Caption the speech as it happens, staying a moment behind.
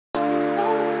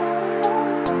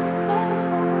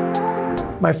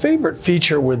My favorite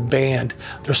feature with band,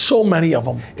 there's so many of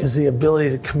them, is the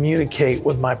ability to communicate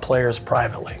with my players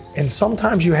privately. And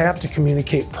sometimes you have to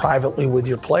communicate privately with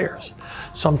your players.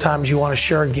 Sometimes you want to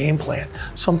share a game plan.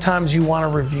 Sometimes you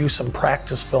want to review some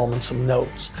practice film and some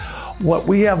notes. What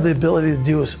we have the ability to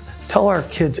do is tell our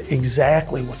kids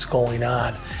exactly what's going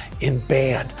on in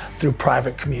band through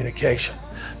private communication.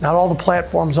 Not all the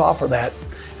platforms offer that,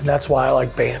 and that's why I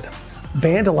like band.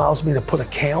 Band allows me to put a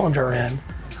calendar in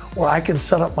where I can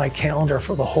set up my calendar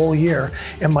for the whole year,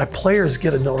 and my players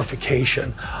get a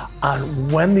notification on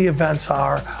when the events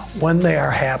are, when they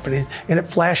are happening, and it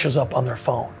flashes up on their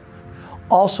phone.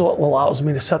 Also, it allows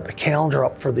me to set the calendar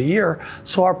up for the year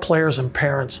so our players and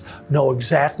parents know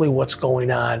exactly what's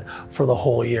going on for the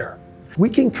whole year. We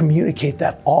can communicate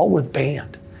that all with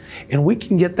band, and we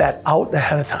can get that out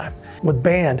ahead of time. With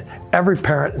band, every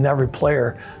parent and every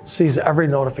player sees every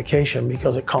notification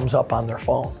because it comes up on their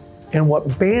phone. And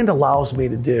what band allows me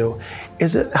to do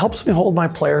is it helps me hold my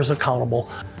players accountable.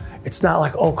 It's not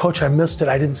like, oh, coach, I missed it.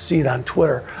 I didn't see it on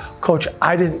Twitter. Coach,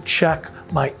 I didn't check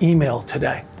my email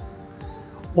today.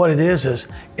 What it is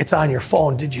it's on your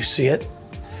phone. Did you see it?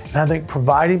 And I think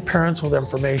providing parents with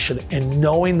information and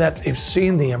knowing that they've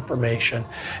seen the information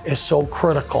is so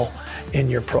critical in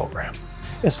your program.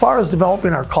 As far as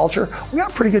developing our culture, we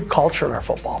got a pretty good culture in our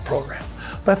football program.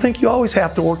 But I think you always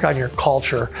have to work on your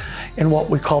culture in what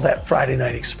we call that Friday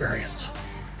night experience.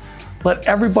 Let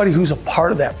everybody who's a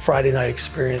part of that Friday night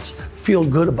experience feel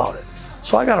good about it.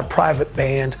 So I got a private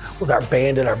band with our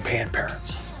band and our band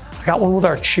parents. I got one with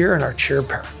our cheer and our cheer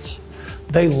parents.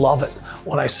 They love it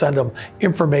when I send them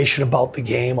information about the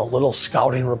game, a little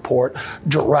scouting report,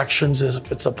 directions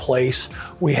if it's a place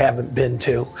we haven't been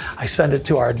to. I send it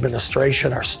to our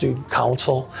administration, our student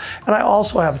council, and I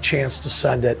also have a chance to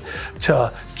send it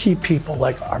to key people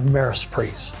like our Maris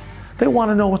priests. They want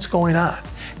to know what's going on.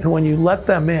 And when you let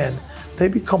them in, they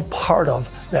become part of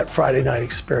that Friday night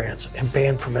experience, and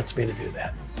band permits me to do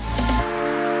that.